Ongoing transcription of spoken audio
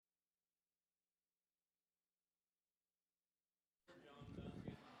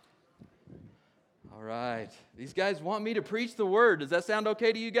All right. These guys want me to preach the word. Does that sound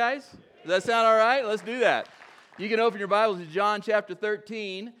okay to you guys? Does that sound all right? Let's do that. You can open your Bibles to John chapter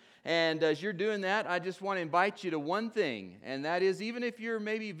 13. And as you're doing that, I just want to invite you to one thing. And that is, even if you're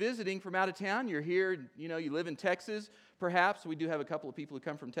maybe visiting from out of town, you're here, you live in Texas, perhaps. We do have a couple of people who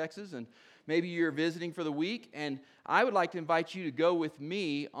come from Texas. And maybe you're visiting for the week. And I would like to invite you to go with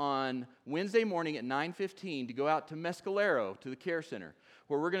me on Wednesday morning at 9:15 to go out to Mescalero, to the Care Center,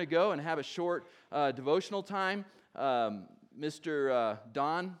 where we're going to go and have a short devotional time. Mr.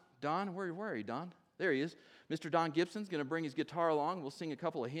 Don, where are you, Don? There he is. Mr. Don Gibson's going to bring his guitar along. We'll sing a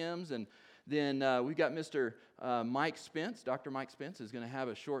couple of hymns, and then we've got Mr. Mike Spence. Dr. Mike Spence is going to have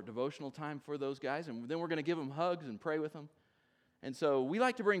a short devotional time for those guys, and then we're going to give them hugs and pray with them. And so we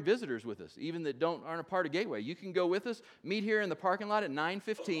like to bring visitors with us, even that aren't a part of Gateway. You can go with us, meet here in the parking lot at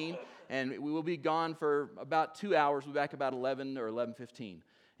 9:15, and we will be gone for about 2 hours. We'll be back about 11 or 11:15,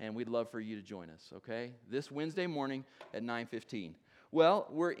 and we'd love for you to join us, okay? This Wednesday morning at 9:15. Well,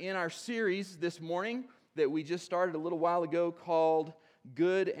 we're in our series this morning that we just started a little while ago called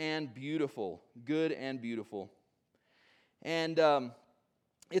Good and Beautiful. Good and Beautiful. And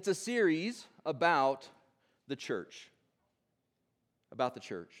it's a series about the church. About the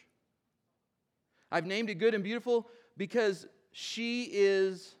church. I've named it Good and Beautiful because she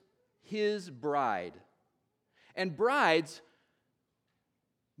is his bride. And brides,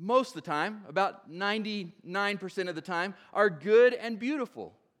 most of the time, about 99% of the time, are good and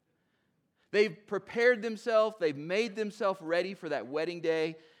beautiful. They've prepared themselves, they've made themselves ready for that wedding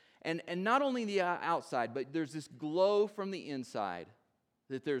day. And not only the outside, but there's this glow from the inside.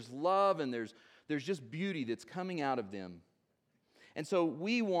 That there's love and there's just beauty that's coming out of them. And so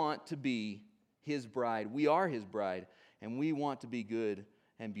we want to be his bride. We are his bride, and we want to be good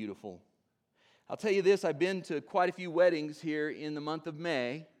and beautiful. I'll tell you this, I've been to quite a few weddings here in the month of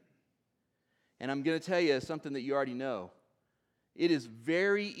May, and I'm going to tell you something that you already know. It is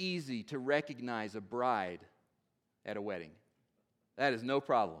very easy to recognize a bride at a wedding. That is no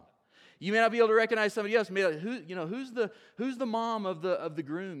problem. You may not be able to recognize somebody else. You may be like, who's the mom of the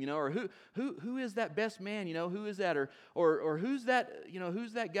groom, or who is that best man, who is that, or who's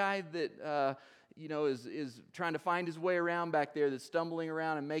that guy that is trying to find his way around back there, that's stumbling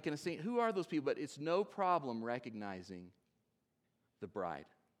around and making a scene. Who are those people? But it's no problem recognizing the bride.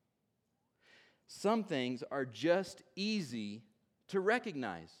 Some things are just easy to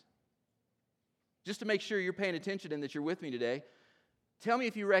recognize. Just to make sure you're paying attention and that you're with me today, tell me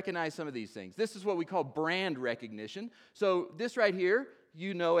if you recognize some of these things. This is what we call brand recognition. So this right here,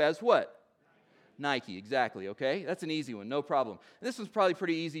 you know as what? Nike, exactly, okay? That's an easy one, no problem. And this one's probably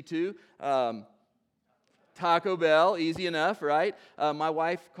pretty easy too. Taco Bell, easy enough, right? My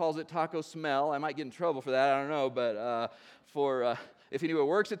wife calls it taco smell. I might get in trouble for that, I don't know, but if anyone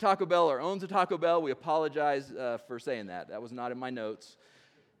works at Taco Bell or owns a Taco Bell, we apologize for saying that. That was not in my notes.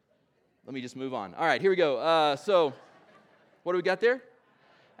 Let me just move on. All right, here we go. So what do we got there?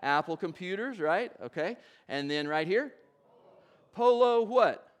 Apple computers, right? Okay. And then right here? Polo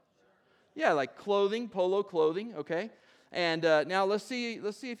what? Yeah, like clothing, polo clothing, okay. And now let's see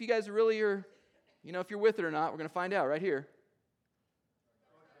if you guys really are, if you're with it or not. We're going to find out right here.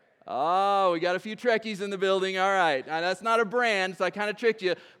 Oh, we got a few Trekkies in the building. All right. Now, that's not a brand, so I kind of tricked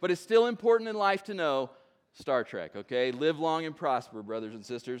you, but it's still important in life to know Star Trek, okay? Live long and prosper, brothers and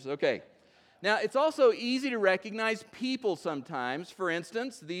sisters. Okay. Now, it's also easy to recognize people sometimes. For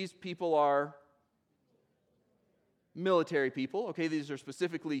instance, these people are military people. Okay, these are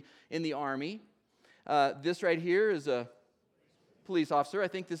specifically in the Army. This right here is a police officer. I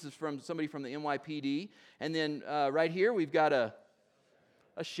think this is from somebody from the NYPD. And then right here we've got a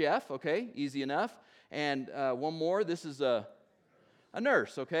chef. Okay, easy enough. And one more. This is a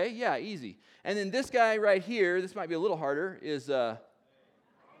nurse. Okay, yeah, easy. And then this guy right here, this might be a little harder, is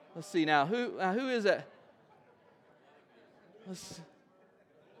let's see now. Who is that?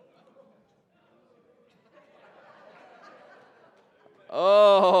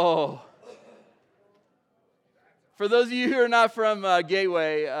 Oh. For those of you who are not from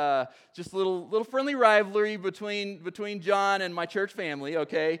Gateway, just a little friendly rivalry between John and my church family,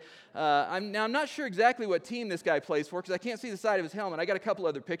 okay? I'm not sure exactly what team this guy plays for because I can't see the side of his helmet. I got a couple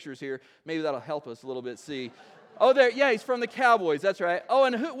other pictures here. Maybe that'll help us a little bit see. Oh, there, yeah, he's from the Cowboys, that's right. Oh,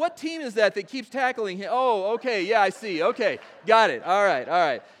 and what team is that keeps tackling him? Oh, okay, yeah, I see. Okay, got it. All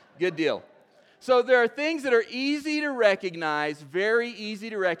right, good deal. So there are things that are easy to recognize, very easy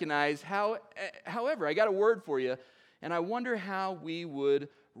to recognize. However, I got a word for you, and I wonder how we would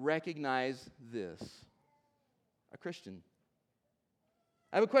recognize this. A Christian.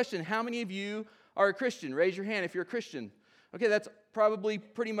 I have a question. How many of you are a Christian? Raise your hand if you're a Christian. Okay, that's probably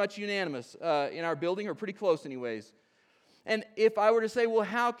pretty much unanimous in our building, or pretty close anyways. And if I were to say, well,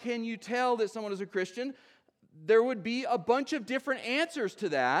 how can you tell that someone is a Christian? There would be a bunch of different answers to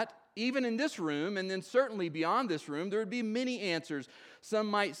that, even in this room, and then certainly beyond this room, there would be many answers. Some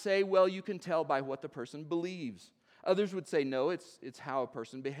might say, well, you can tell by what the person believes. Others would say, no, it's how a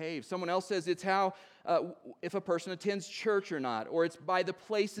person behaves. Someone else says it's how, if a person attends church or not, or it's by the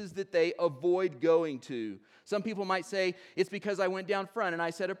places that they avoid going to. Some people might say, it's because I went down front and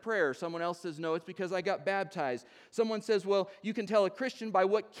I said a prayer. Someone else says, no, it's because I got baptized. Someone says, well, you can tell a Christian by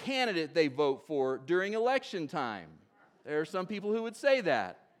what candidate they vote for during election time. There are some people who would say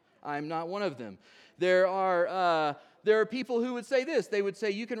that. I'm not one of them. There are people who would say this. They would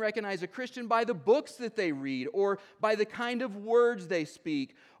say you can recognize a Christian by the books that they read, or by the kind of words they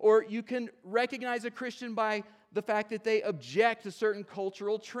speak, or you can recognize a Christian by the fact that they object to certain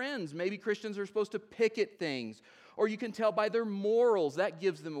cultural trends. Maybe Christians are supposed to picket things, or you can tell by their morals. That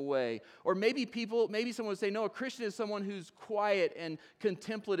gives them away. Or maybe someone would say, no, a Christian is someone who's quiet and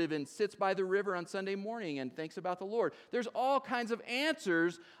contemplative and sits by the river on Sunday morning and thinks about the Lord. There's all kinds of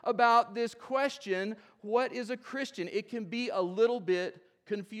answers about this question, what is a Christian? It can be a little bit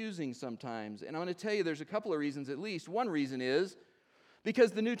confusing sometimes. And I'm going to tell you there's a couple of reasons at least. One reason is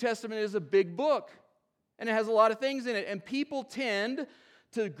because the New Testament is a big book, and it has a lot of things in it, and people tend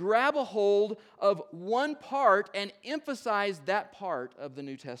to grab a hold of one part and emphasize that part of the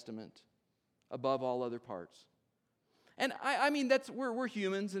New Testament above all other parts. And I mean, we're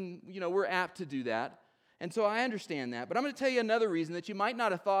humans, and we're apt to do that. And so I understand that. But I'm going to tell you another reason that you might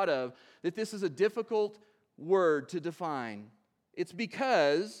not have thought of, that this is a difficult word to define. It's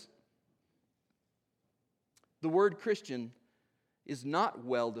because the word Christian is not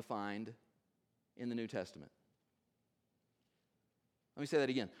well defined in the New Testament. Let me say that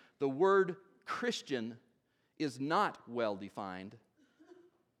again. The word Christian is not well defined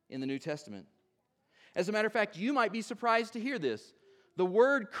in the New Testament. As a matter of fact, you might be surprised to hear this. The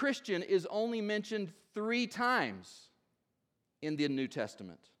word Christian is only mentioned 3 times in the New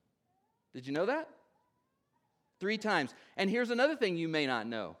Testament. Did you know that? 3 times. And here's another thing you may not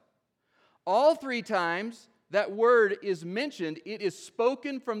know. All 3 times that word is mentioned, it is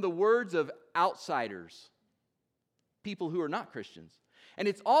spoken from the words of outsiders, people who are not Christians. And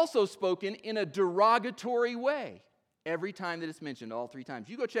it's also spoken in a derogatory way every time that it's mentioned, all 3 times.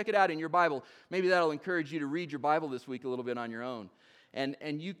 You go check it out in your Bible. Maybe that'll encourage you to read your Bible this week a little bit on your own.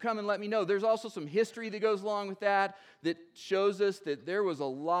 And you come and let me know. There's also some history that goes along with that shows us that there was a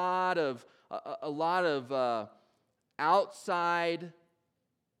lot of outside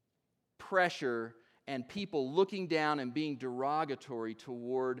pressure and people looking down and being derogatory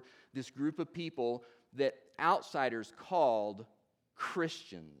toward this group of people that outsiders called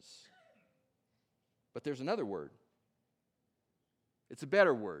Christians. But there's another word. It's a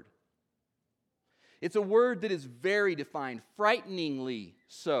better word. It's a word that is very defined, frighteningly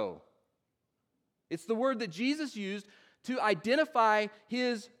so. It's the word that Jesus used to identify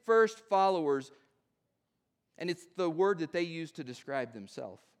his first followers, and it's the word that they used to describe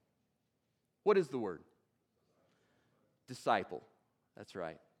themselves. What is the word? Disciple. That's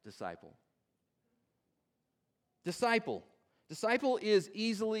right, disciple. Disciple. Disciple is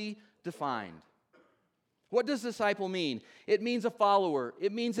easily defined. What does disciple mean? It means a follower.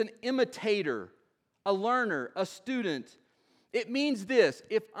 It means an imitator, a learner, a student. It means this: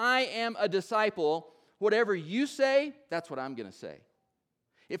 if I am a disciple, whatever you say, that's what I'm going to say.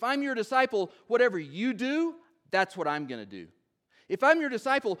 If I'm your disciple, whatever you do, that's what I'm going to do. If I'm your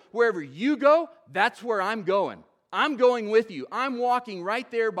disciple, wherever you go, that's where I'm going. I'm going with you. I'm walking right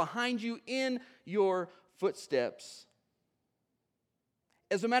there behind you in your footsteps.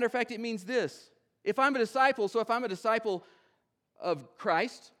 As a matter of fact, it means this. If I'm a disciple of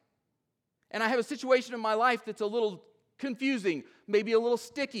Christ, and I have a situation in my life that's a little confusing, maybe a little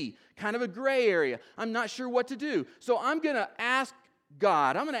sticky, kind of a gray area, I'm not sure what to do. So I'm going to ask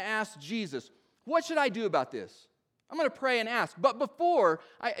God, I'm going to ask Jesus, what should I do about this? I'm going to pray and ask. But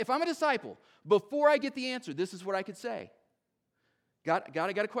if I'm a disciple, before I get the answer, this is what I could say. God,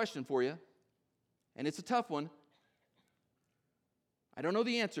 I got a question for you, and it's a tough one. I don't know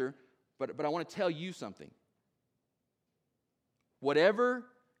the answer, but I want to tell you something. Whatever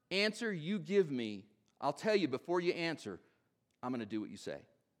answer you give me, I'll tell you before you answer, I'm going to do what you say.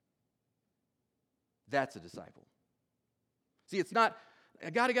 That's a disciple. See, it's not,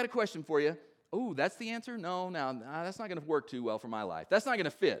 God, I got a question for you. Oh, that's the answer? No, that's not going to work too well for my life. That's not going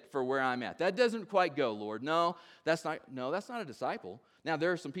to fit for where I'm at. That doesn't quite go, Lord. No, that's not a disciple. Now,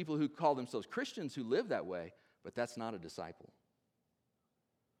 there are some people who call themselves Christians who live that way, but that's not a disciple.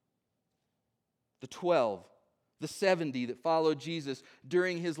 The 12 the 70 that followed Jesus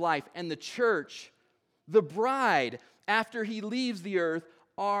during his life, and the church, the bride, after he leaves the earth,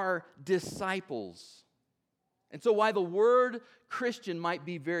 are disciples. And so while the word Christian might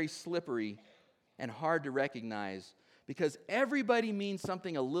be very slippery and hard to recognize, because everybody means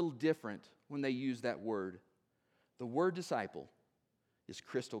something a little different when they use that word, the word disciple is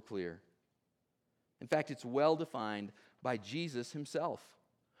crystal clear. In fact, it's well defined by Jesus himself.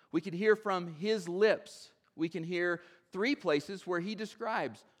 We could hear from his lips. We can hear 3 places where he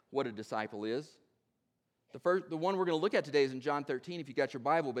describes what a disciple is. The one we're going to look at today is in John 13, if you got your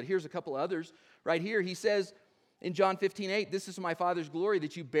Bible, but here's a couple others. Right here, he says in John 15:8, "This is my Father's glory,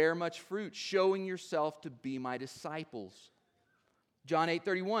 that you bear much fruit, showing yourself to be my disciples." John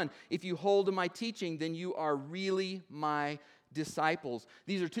 8:31, "If you hold to my teaching, then you are really my disciples."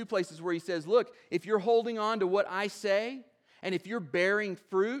 These are 2 places where he says, look, if you're holding on to what I say, and if you're bearing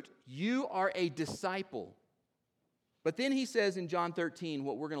fruit, you are a disciple. But then he says in John 13,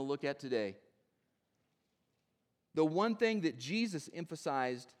 what we're going to look at today, the one thing that Jesus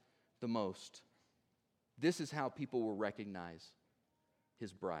emphasized the most, this is how people will recognize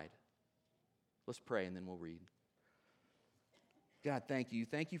his bride. Let's pray and then we'll read. God, thank you.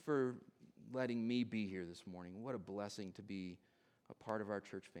 Thank you for letting me be here this morning. What a blessing to be a part of our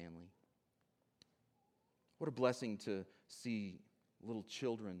church family. What a blessing to see little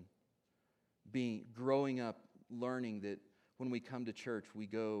children growing up, learning that when we come to church, we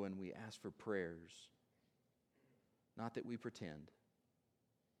go and we ask for prayers. Not that we pretend.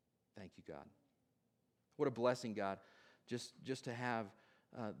 Thank you, God. What a blessing, God, just to have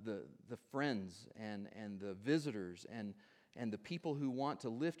the friends and the visitors and the people who want to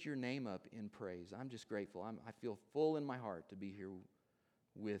lift your name up in praise. I'm just grateful. I feel full in my heart to be here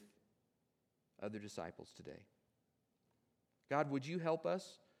with other disciples today. God, would you help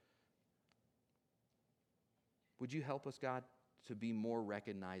us? Would you help us, God, to be more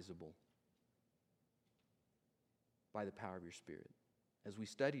recognizable by the power of your Spirit? As we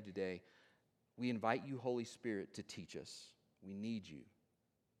study today, we invite you, Holy Spirit, to teach us. We need you.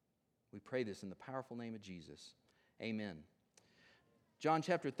 We pray this in the powerful name of Jesus. Amen. John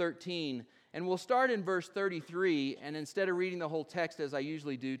chapter 13, and we'll start in verse 33, and instead of reading the whole text as I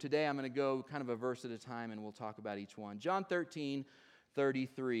usually do, today I'm going to go kind of a verse at a time, and we'll talk about each one. John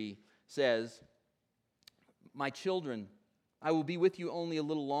 13:33 says, "My children, I will be with you only a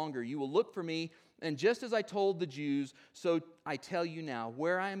little longer. You will look for me, and just as I told the Jews, so I tell you now,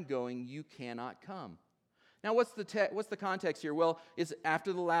 where I am going, you cannot come." Now, what's the context here? Well, it's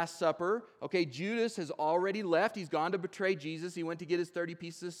after the Last Supper. Okay, Judas has already left. He's gone to betray Jesus. He went to get his 30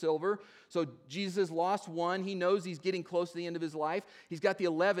 pieces of silver. So Jesus has lost one. He knows he's getting close to the end of his life. He's got the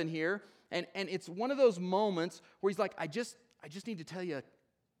 11 here. And it's one of those moments where he's like, I just need to tell you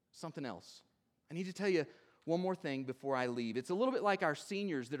something else. I need to tell you one more thing before I leave. It's a little bit like our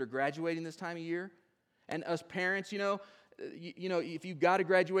seniors that are graduating this time of year. And us parents, you know, if you've got a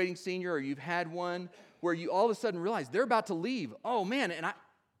graduating senior or you've had one where you all of a sudden realize they're about to leave. Oh, man, and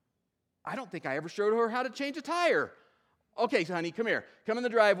I don't think I ever showed her how to change a tire. Okay, honey, come here. Come in the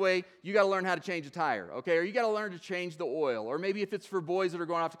driveway. You got to learn how to change a tire, okay? Or you got to learn to change the oil. Or maybe if it's for boys that are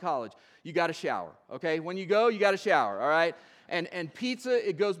going off to college, you got to shower, okay? When you go, you got to shower, all right? And pizza,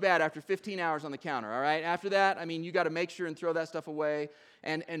 it goes bad after 15 hours on the counter, all right? After that, I mean, you got to make sure and throw that stuff away.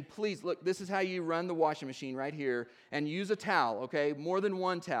 And please, look, this is how you run the washing machine right here. And use a towel, okay? More than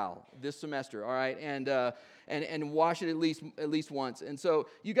one towel this semester, all right? And wash it at least once. And so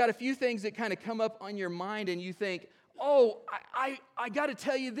you got a few things that kind of come up on your mind, and you think, oh, I got to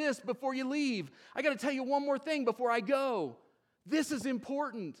tell you this before you leave. I got to tell you one more thing before I go. This is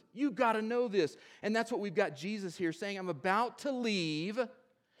important. You've got to know this. And that's what we've got Jesus here saying, I'm about to leave,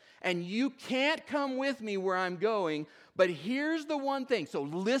 and you can't come with me where I'm going, but here's the one thing. So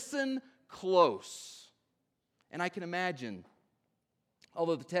listen close. And I can imagine,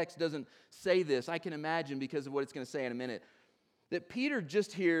 although the text doesn't say this, I can imagine, because of what it's going to say in a minute, that Peter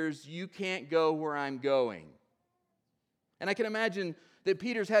just hears, you can't go where I'm going. And I can imagine that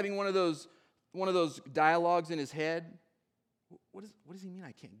Peter's having one of those dialogues in his head. What does he mean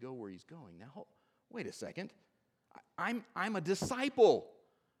I can't go where he's going? Now, wait a second. I'm a disciple.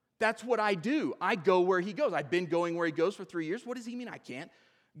 That's what I do. I go where he goes. I've been going where he goes for 3 years. What does he mean I can't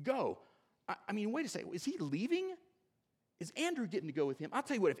go? I mean, wait a second. Is he leaving? Is Andrew getting to go with him? I'll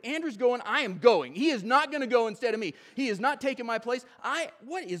tell you what, if Andrew's going, I am going. He is not going to go instead of me. He is not taking my place.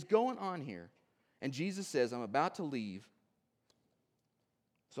 What is going on here? And Jesus says, I'm about to leave,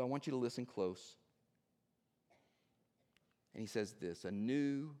 so I want you to listen close. And he says this, a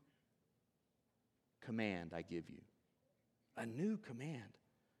new command I give you. A new command.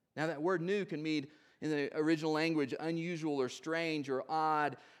 Now that word new can mean in the original language, unusual or strange or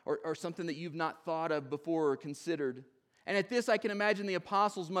odd or something that you've not thought of before or considered. And at this, I can imagine the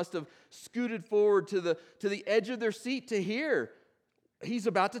apostles must have scooted forward to the edge of their seat to hear. He's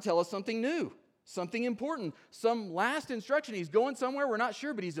about to tell us something new, something important, some last instruction. He's going somewhere, we're not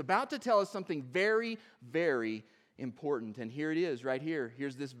sure, but he's about to tell us something very, very important. And here it is, right here.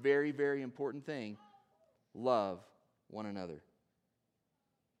 Here's this very, very important thing. Love one another.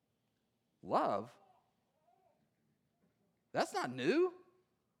 Love? That's not new.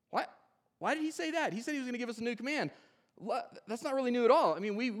 Why did he say that? He said he was going to give us a new command. That's not really new at all. I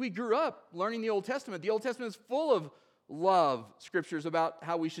mean, we grew up learning the Old Testament. The Old Testament is full of love scriptures about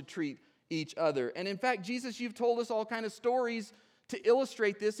how we should treat each other. And in fact, Jesus, you've told us all kinds of stories to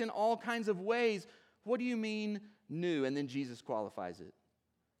illustrate this in all kinds of ways. What do you mean new? And then Jesus qualifies it.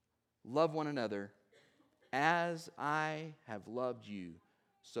 Love one another. As I have loved you,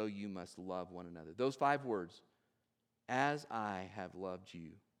 so you must love one another. Those 5 words. As I have loved you.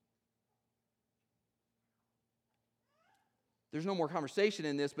 There's no more conversation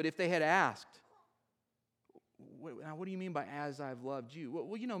in this, but if they had asked, what do you mean by as I've loved you?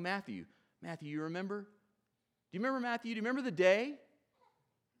 Well, you know Matthew. Matthew, you remember? Do you remember Matthew? Do you remember the day?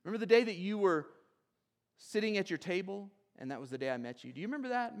 Remember the day that you were sitting at your table and that was the day I met you? Do you remember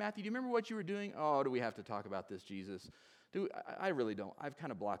that, Matthew? Do you remember what you were doing? Oh, do we have to talk about this, Jesus? I really don't. I've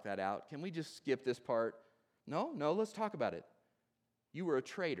kind of blocked that out. Can we just skip this part? No, let's talk about it. You were a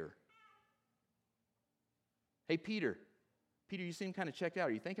traitor. Hey, Peter, you seem kind of checked out.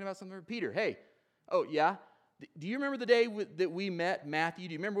 Are you thinking about something? Peter, hey. Oh, yeah? Do you remember the day that we met Matthew?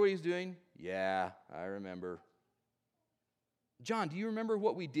 Do you remember what he was doing? Yeah, I remember. John, do you remember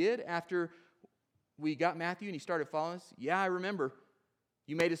what we did after we got Matthew and he started following us? Yeah, I remember.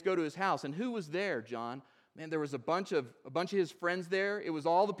 You made us go to his house. And who was there, John? Man, there was a bunch of his friends there. It was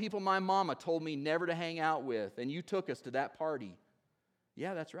all the people my mama told me never to hang out with. And you took us to that party.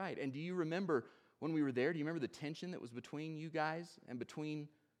 Yeah, that's right. And do you remember when we were there? Do you remember the tension that was between you guys and between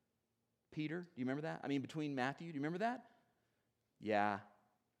Peter? Do you remember that? I mean, between Matthew. Do you remember that? Yeah,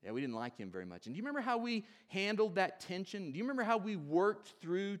 we didn't like him very much. And do you remember how we handled that tension? Do you remember how we worked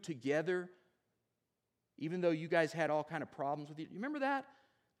through together, even though you guys had all kind of problems with you? Do you remember that?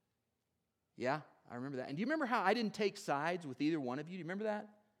 Yeah, I remember that. And do you remember how I didn't take sides with either one of you? Do you remember that?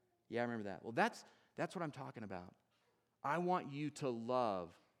 Yeah, I remember that. Well, that's what I'm talking about. I want you to love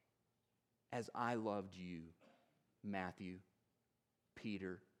as I loved you, Matthew,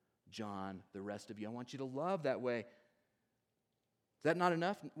 Peter, John, the rest of you. I want you to love that way. Is that not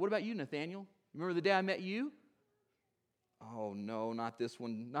enough? What about you, Nathaniel? Remember the day I met you? Oh, no, not this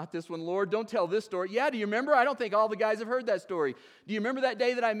one. Not this one, Lord. Don't tell this story. Yeah, do you remember? I don't think all the guys have heard that story. Do you remember that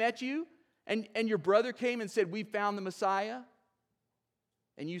day that I met you? And your brother came and said, we found the Messiah.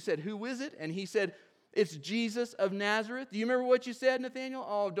 And you said, who is it? And he said, it's Jesus of Nazareth. Do you remember what you said, Nathaniel?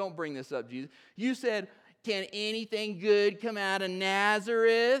 Oh, don't bring this up, Jesus. You said, can anything good come out of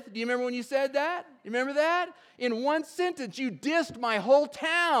Nazareth? Do you remember when you said that? You remember that? In one sentence, you dissed my whole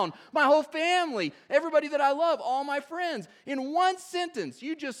town, my whole family, everybody that I love, all my friends. In one sentence,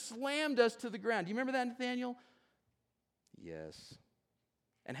 you just slammed us to the ground. Do you remember that, Nathaniel? Yes.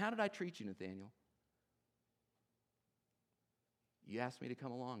 And how did I treat you, Nathaniel? You asked me to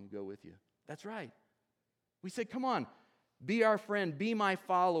come along and go with you. That's right. We said, come on, be our friend, be my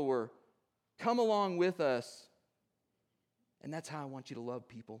follower. Come along with us. And that's how I want you to love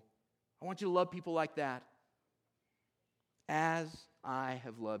people. I want you to love people like that. As I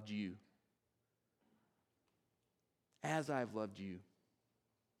have loved you. As I have loved you.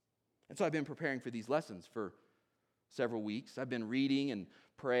 And so I've been preparing for these lessons for several weeks. I've been reading and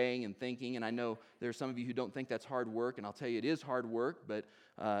praying and thinking, and I know there are some of you who don't think that's hard work, and I'll tell you it is hard work, but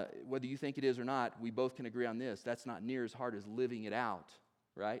whether you think it is or not, we both can agree on this. That's not near as hard as living it out,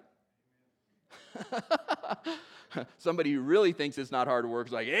 right? Somebody who really thinks it's not hard work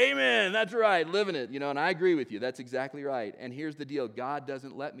is like, amen, that's right, living it, and I agree with you. That's exactly right. And here's the deal. God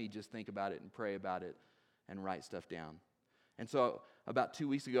doesn't let me just think about it and pray about it and write stuff down. And so about 2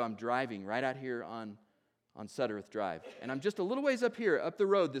 weeks ago, I'm driving right out here on Suttereth Drive. And I'm just a little ways up here, up the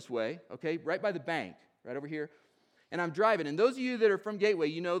road this way, okay, right by the bank, right over here. And I'm driving. And those of you that are from Gateway,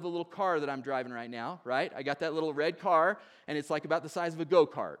 you know the little car that I'm driving right now, right? I got that little red car, and it's like about the size of a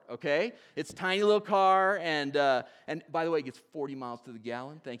go-kart, okay? It's a tiny little car, and by the way, it gets 40 miles to the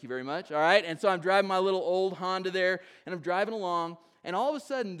gallon. Thank you very much, all right? And so I'm driving my little old Honda there, and I'm driving along, and all of a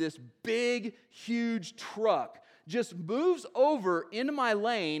sudden, this big, huge truck just moves over into my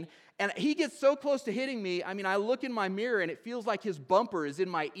lane, and he gets so close to hitting me, I mean, I look in my mirror, and it feels like his bumper is in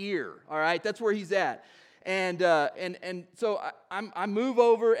my ear, all right? That's where he's at. And so I move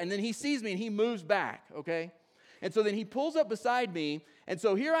over, and then he sees me, and he moves back, okay? And so then he pulls up beside me, and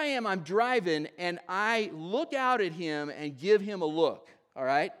so here I am, I'm driving, and I look out at him and give him a look, all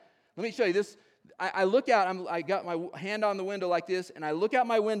right? Let me show you this. I look out, I got my hand on the window like this, and I look out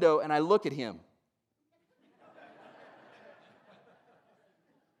my window, and I look at him.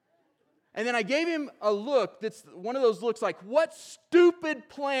 And then I gave him a look that's one of those looks like, what stupid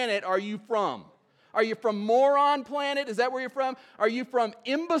planet are you from? Are you from moron planet? Is that where you're from? Are you from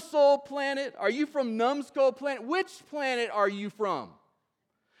imbecile planet? Are you from numbskull planet? Which planet are you from?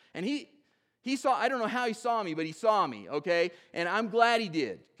 And he saw, I don't know how he saw me, but he saw me, okay? And I'm glad he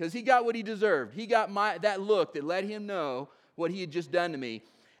did, because he got what he deserved. He got that look that let him know what he had just done to me.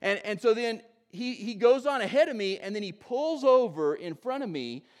 And so then he goes on ahead of me, and then he pulls over in front of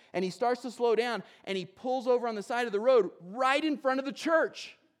me, and he starts to slow down, and he pulls over on the side of the road right in front of the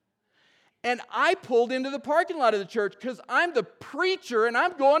church. And I pulled into the parking lot of the church because I'm the preacher and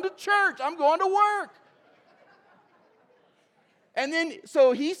I'm going to church. I'm going to work. And then,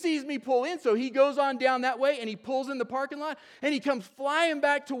 so he sees me pull in, so he goes on down that way and he pulls in the parking lot and he comes flying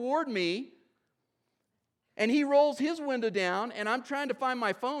back toward me and he rolls his window down and I'm trying to find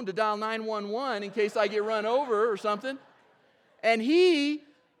my phone to dial 911 in case I get run over or something. And he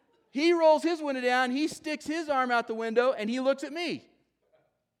rolls his window down, he sticks his arm out the window and he looks at me.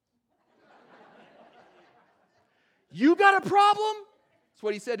 You got a problem? That's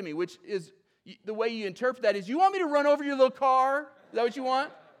what he said to me, which is, the way you interpret that is, you want me to run over your little car? Is that what you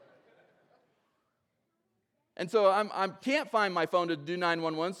want? And so I can't find my phone to do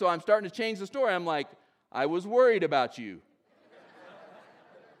 911, so I'm starting to change the story. I'm like, I was worried about you.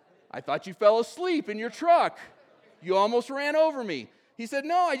 I thought you fell asleep in your truck. You almost ran over me. He said,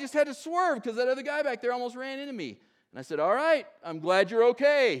 no, I just had to swerve because that other guy back there almost ran into me. And I said, all right, I'm glad you're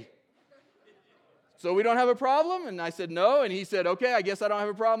okay. So we don't have a problem? And I said, no. And he said, okay, I guess I don't have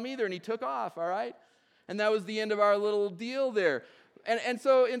a problem either. And he took off, all right? And that was the end of our little deal there. And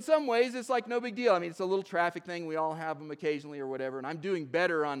so in some ways, it's like no big deal. I mean, it's a little traffic thing. We all have them occasionally or whatever. And I'm doing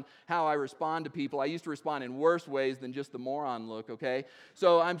better on how I respond to people. I used to respond in worse ways than just the moron look, okay?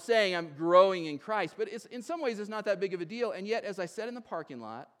 So I'm saying I'm growing in Christ. But in some ways, it's not that big of a deal. And yet, as I said in the parking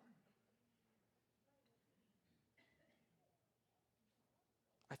lot,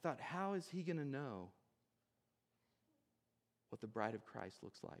 I thought, how is he going to know what the bride of Christ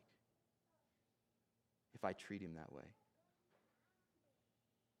looks like if I treat him that way?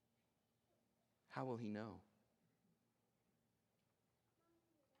 How will he know?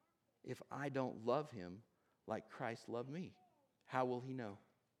 If I don't love him like Christ loved me, how will he know?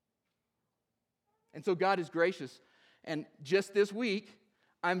 And so God is gracious. And just this week,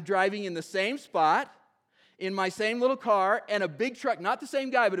 I'm driving in the same spot, in my same little car, and a big truck, not the same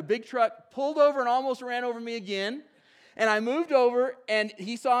guy, but a big truck, pulled over and almost ran over me again. And I moved over, and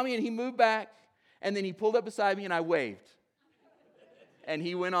he saw me, and he moved back, and then he pulled up beside me, and I waved. And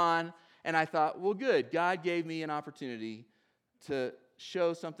he went on, and I thought, well, good. God gave me an opportunity to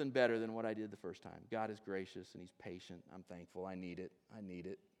show something better than what I did the first time. God is gracious, and he's patient. I'm thankful. I need it. I need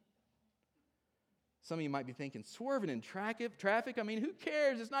it. Some of you might be thinking, swerving in traffic? I mean, who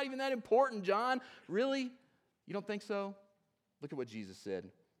cares? It's not even that important, John. Really? You don't think so? Look at what Jesus said.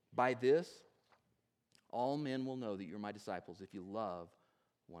 By this, all men will know that you're my disciples if you love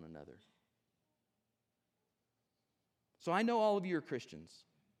one another. So I know all of you are Christians.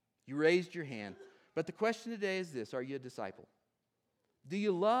 You raised your hand. But the question today is this: are you a disciple? Do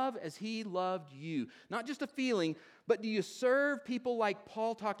you love as he loved you? Not just a feeling, but do you serve people like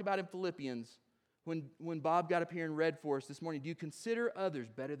Paul talked about in Philippians when Bob got up here and read for us this morning? Do you consider others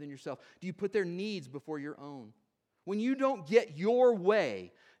better than yourself? Do you put their needs before your own? When you don't get your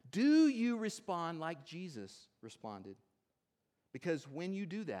way, do you respond like Jesus responded? Because when you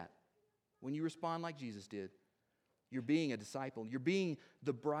do that, when you respond like Jesus did, you're being a disciple. You're being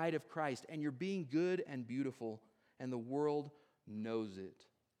the bride of Christ, and you're being good and beautiful, and the world knows it.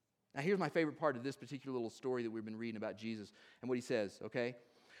 Now, here's my favorite part of this particular little story that we've been reading about Jesus and what he says, okay?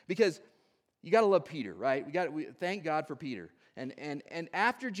 Because you got to love Peter, right? We thank God for Peter. And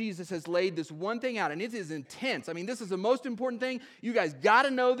after Jesus has laid this one thing out, and it is intense. I mean, this is the most important thing. You guys got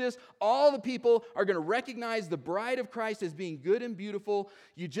to know this. All the people are going to recognize the bride of Christ as being good and beautiful.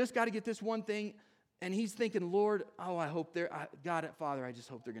 You just got to get this one thing. And he's thinking, Lord, I hope God, Father, I just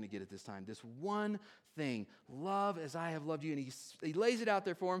hope they're going to get it this time. This one thing, love as I have loved you. And he lays it out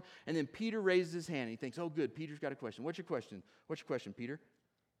there for him. And then Peter raises his hand. And he thinks, oh, good, Peter's got a question. What's your question? What's your question, Peter?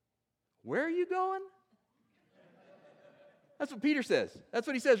 Where are you going? That's what Peter says. That's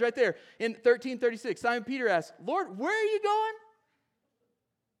what he says right there in 13:36. Simon Peter asks, Lord, where are you going?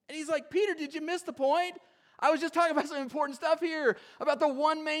 And he's like, Peter, did you miss the point? I was just talking about some important stuff here, about the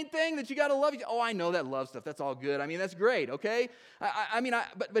one main thing that you got to love. Oh, I know that love stuff. That's all good. I mean, that's great, okay?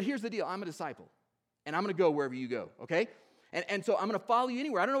 But here's the deal. I'm a disciple, and I'm going to go wherever you go, okay? And so I'm going to follow you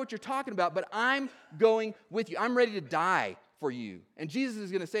anywhere. I don't know what you're talking about, but I'm going with you. I'm ready to die for you. And Jesus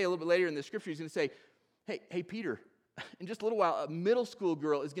is going to say a little bit later in the scripture, he's going to say, hey, Peter, in just a little while, a middle school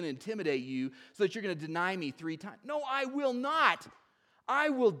girl is going to intimidate you so that you're going to deny me 3 times. No, I will not. I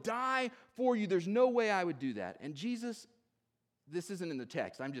will die for you. There's no way I would do that. And Jesus, this isn't in the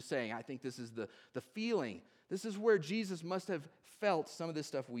text. I'm just saying, I think this is the feeling. This is where Jesus must have felt some of this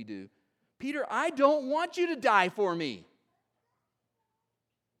stuff we do. Peter, I don't want you to die for me.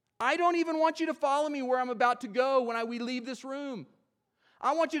 I don't even want you to follow me where I'm about to go when we leave this room.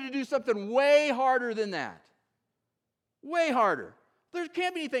 I want you to do something way harder than that. Way harder. There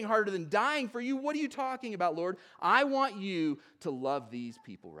can't be anything harder than dying for you. What are you talking about, Lord? I want you to love these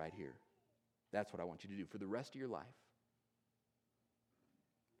people right here. That's what I want you to do for the rest of your life.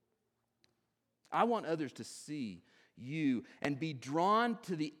 I want others to see you and be drawn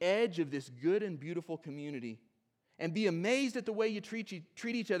to the edge of this good and beautiful community and be amazed at the way you treat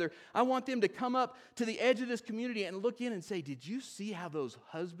each other. I want them to come up to the edge of this community and look in and say, did you see how those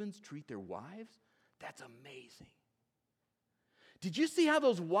husbands treat their wives? That's amazing. Did you see how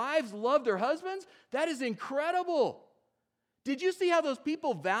those wives love their husbands? That is incredible. Did you see how those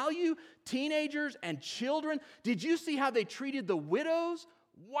people value teenagers and children? Did you see how they treated the widows?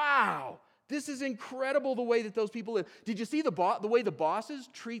 Wow. This is incredible the way that those people live. Did you see the way the bosses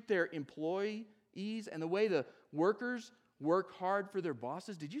treat their employees and the way the workers work hard for their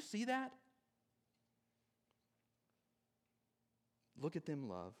bosses? Did you see that? Look at them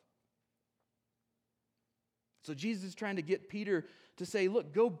love. So Jesus is trying to get Peter to say,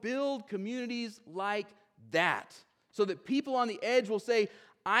 look, go build communities like that so that people on the edge will say,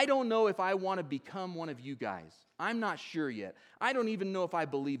 I don't know if I want to become one of you guys. I'm not sure yet. I don't even know if I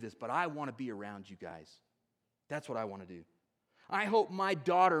believe this, but I want to be around you guys. That's what I want to do. I hope my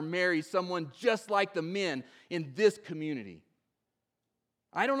daughter marries someone just like the men in this community.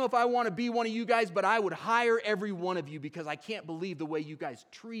 I don't know if I want to be one of you guys, but I would hire every one of you because I can't believe the way you guys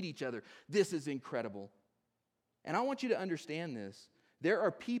treat each other. This is incredible. And I want you to understand this. There are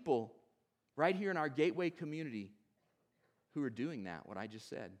people right here in our Gateway community who are doing that, what I just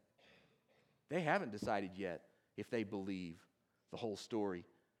said. They haven't decided yet if they believe the whole story.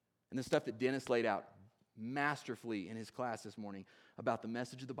 And the stuff that Dennis laid out masterfully in his class this morning about the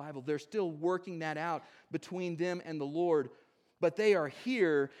message of the Bible, they're still working that out between them and the Lord. But they are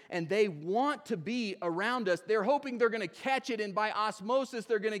here and they want to be around us. They're hoping they're going to catch it, and by osmosis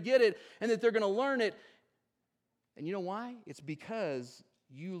they're going to get it and that they're going to learn it. And you know why? It's because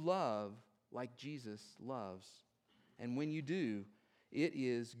you love like Jesus loves. And when you do, it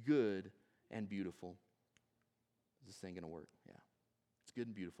is good and beautiful. Is this thing going to work? Yeah. It's good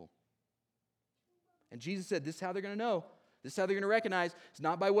and beautiful. And Jesus said, this is how they're going to know. This is how they're going to recognize. It's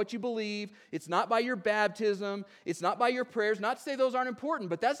not by what you believe. It's not by your baptism. It's not by your prayers. Not to say those aren't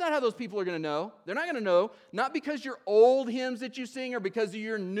important, but that's not how those people are going to know. They're not going to know. Not because your old hymns that you sing or because of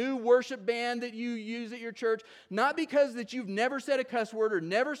your new worship band that you use at your church. Not because that you've never said a cuss word or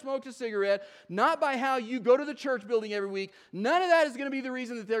never smoked a cigarette. Not by how you go to the church building every week. None of that is going to be the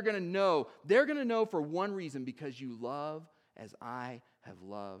reason that they're going to know. They're going to know for one reason, because you love as I have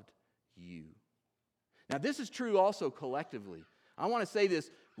loved you. Now, this is true also collectively. I want to say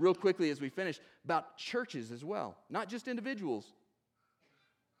this real quickly as we finish about churches as well, not just individuals.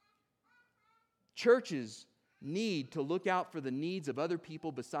 Churches need to look out for the needs of other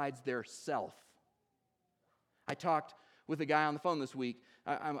people besides their self. I talked with a guy on the phone this week.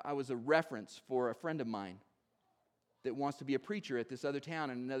 I was a reference for a friend of mine that wants to be a preacher at this other town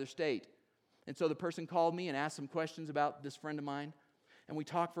in another state. And so the person called me and asked some questions about this friend of mine. And we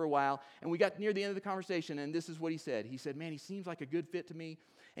talked for a while, and we got near the end of the conversation, and this is what he said. He said, man, he seems like a good fit to me,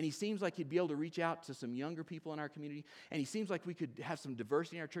 and he seems like he'd be able to reach out to some younger people in our community, and he seems like we could have some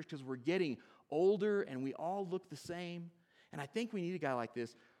diversity in our church because we're getting older, and we all look the same, and I think we need a guy like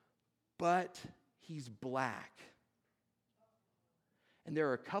this, but he's black. And there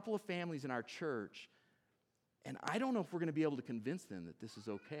are a couple of families in our church, and I don't know if we're going to be able to convince them that this is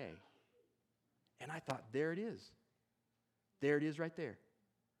okay. And I thought, there it is. There it is right there.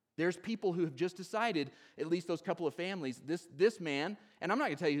 There's people who have just decided, at least those couple of families, this man, and I'm not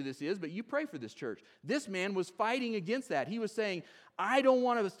going to tell you who this is, but you pray for this church. This man was fighting against that. He was saying, I don't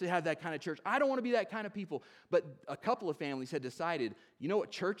want us to have that kind of church. I don't want to be that kind of people. But a couple of families had decided, you know what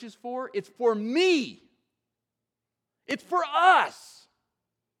church is for? It's for me. It's for us.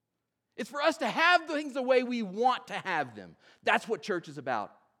 It's for us to have things the way we want to have them. That's what church is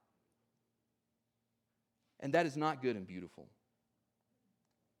about. And that is not good and beautiful.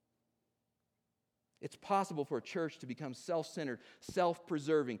 It's possible for a church to become self-centered,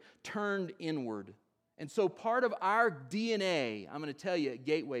 self-preserving, turned inward. And so part of our DNA, I'm going to tell you at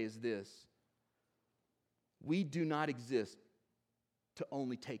Gateway, is this. We do not exist to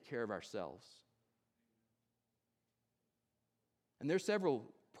only take care of ourselves. And there's several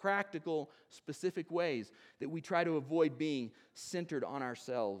practical, specific ways that we try to avoid being centered on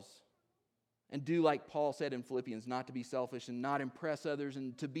ourselves. And do like Paul said in Philippians, not to be selfish and not impress others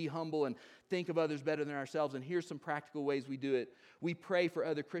and to be humble and think of others better than ourselves. And here's some practical ways we do it. We pray for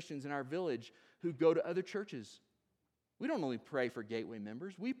other Christians in our village who go to other churches. We don't only pray for Gateway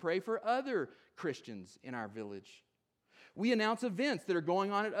members, we pray for other Christians in our village. We announce events that are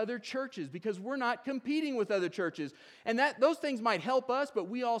going on at other churches because we're not competing with other churches. And those things might help us, but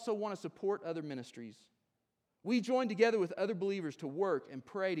we also want to support other ministries. We join together with other believers to work and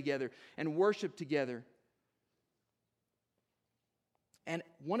pray together and worship together. And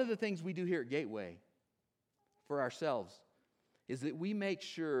one of the things we do here at Gateway for ourselves is that we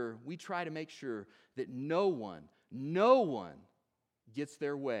try to make sure that no one gets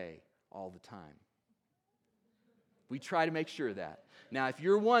their way all the time. We try to make sure of that. Now, if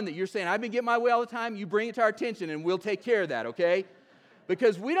you're one that you're saying, I've been getting my way all the time, you bring it to our attention and we'll take care of that, okay?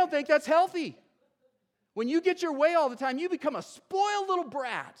 Because we don't think that's healthy. When you get your way all the time, you become a spoiled little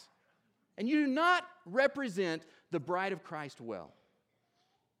brat. And you do not represent the bride of Christ well.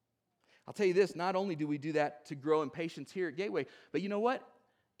 I'll tell you this, not only do we do that to grow in patience here at Gateway, but you know what?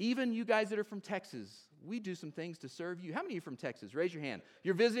 Even you guys that are from Texas, we do some things to serve you. How many of you are from Texas? Raise your hand.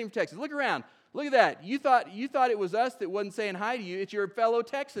 You're visiting from Texas. Look around. Look at that. You thought it was us that wasn't saying hi to you. It's your fellow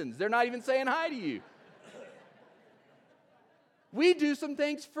Texans. They're not even saying hi to you. We do some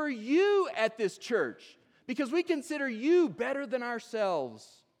things for you at this church because we consider you better than ourselves.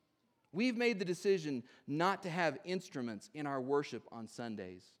 We've made the decision not to have instruments in our worship on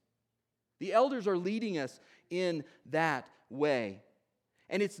Sundays. The elders are leading us in that way.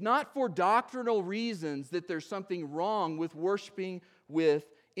 And it's not for doctrinal reasons that there's something wrong with worshiping with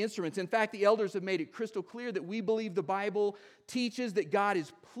instruments. In fact, the elders have made it crystal clear that we believe the Bible teaches that God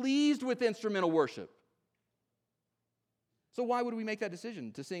is pleased with instrumental worship. So why would we make that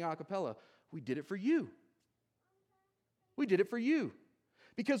decision to sing a cappella? We did it for you. We did it for you.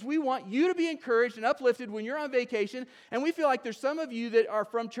 Because we want you to be encouraged and uplifted when you're on vacation. And we feel like there's some of you that are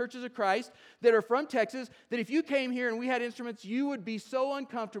from Churches of Christ, that are from Texas, that if you came here and we had instruments, you would be so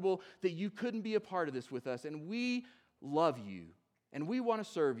uncomfortable that you couldn't be a part of this with us. And we love you. And we want to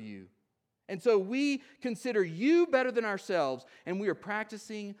serve you. And so we consider you better than ourselves. And we are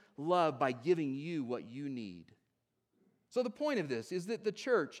practicing love by giving you what you need. So the point of this is that the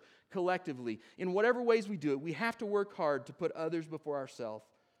church collectively, in whatever ways we do it, we have to work hard to put others before ourselves,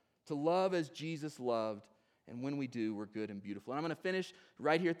 to love as Jesus loved, and when we do, we're good and beautiful. And I'm going to finish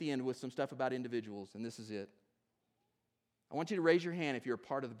right here at the end with some stuff about individuals, and this is it. I want you to raise your hand if you're a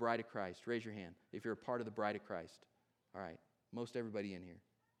part of the bride of Christ. Raise your hand if you're a part of the bride of Christ. All right, most everybody in here.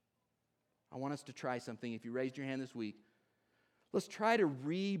 I want us to try something. If you raised your hand this week, let's try to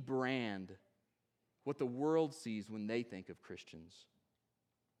rebrand what the world sees when they think of Christians.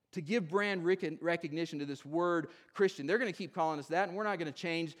 To give brand recognition to this word Christian. They're going to keep calling us that, and we're not going to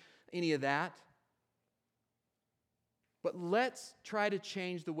change any of that. But let's try to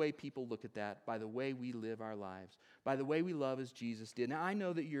change the way people look at that by the way we live our lives, by the way we love as Jesus did. Now, I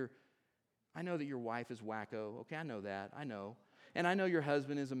know that your wife is wacko. Okay, I know that. I know. And I know your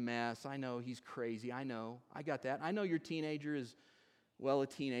husband is a mess. I know he's crazy. I know. I got that. I know your teenager is, well, a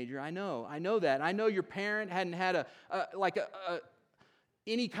teenager. I know that. I know your parent hadn't had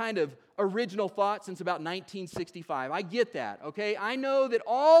any kind of original thought since about 1965. I get that, okay? I know that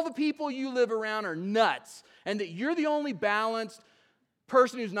all the people you live around are nuts and that you're the only balanced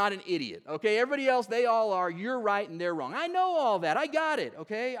person who's not an idiot, okay? Everybody else, they all are. You're right and they're wrong. I know all that. I got it,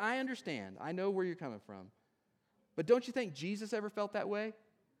 okay? I understand. I know where you're coming from. But don't you think Jesus ever felt that way?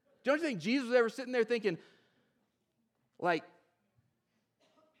 Don't you think Jesus was ever sitting there thinking, like,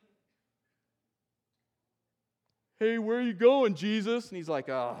 hey, where are you going, Jesus? And he's like,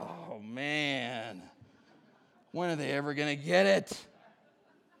 oh, man, when are they ever going to get it?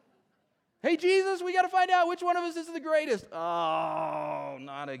 Hey, Jesus, we got to find out which one of us is the greatest. Oh,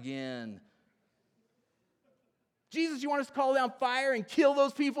 not again. Jesus, you want us to call down fire and kill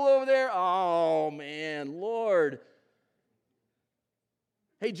those people over there? Oh, man, Lord.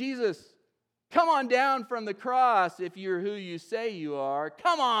 Hey, Jesus, come on down from the cross if you're who you say you are.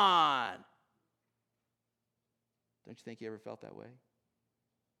 Come on. Don't you think he ever felt that way?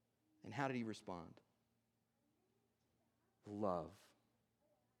 And how did he respond? Love.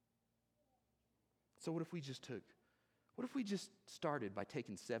 So what if we just started by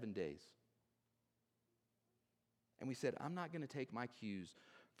taking 7 days? And we said, I'm not going to take my cues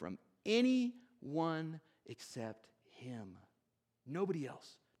from anyone except him. Nobody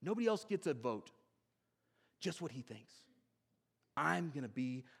else. Nobody else gets a vote. Just what he thinks. I'm going to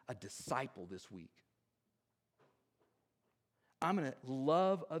be a disciple this week. I'm going to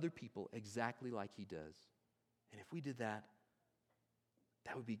love other people exactly like he does. And if we did that,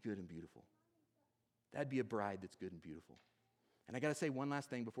 that would be good and beautiful. That'd be a bride that's good and beautiful. And I got to say one last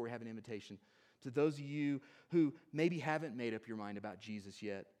thing before we have an invitation. To those of you who maybe haven't made up your mind about Jesus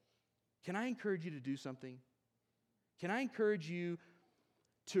yet, can I encourage you to do something? Can I encourage you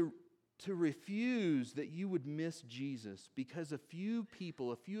to refuse that you would miss Jesus because a few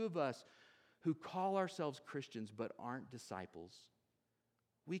people, a few of us who call ourselves Christians but aren't disciples,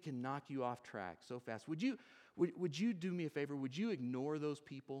 we can knock you off track so fast. Would you do me a favor? Would you ignore those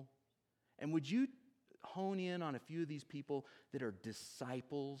people? And would you hone in on a few of these people that are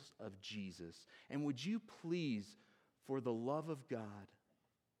disciples of Jesus? And would you please, for the love of God,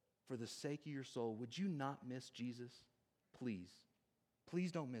 for the sake of your soul, would you not miss Jesus? Please.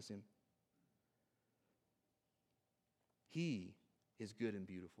 Please don't miss him. He is good and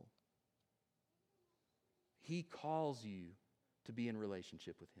beautiful. He calls you to be in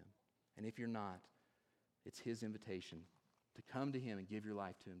relationship with him. And if you're not, it's his invitation to come to him and give your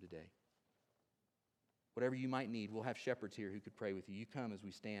life to him today. Whatever you might need, we'll have shepherds here who could pray with you. You come as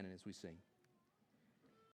we stand and as we sing.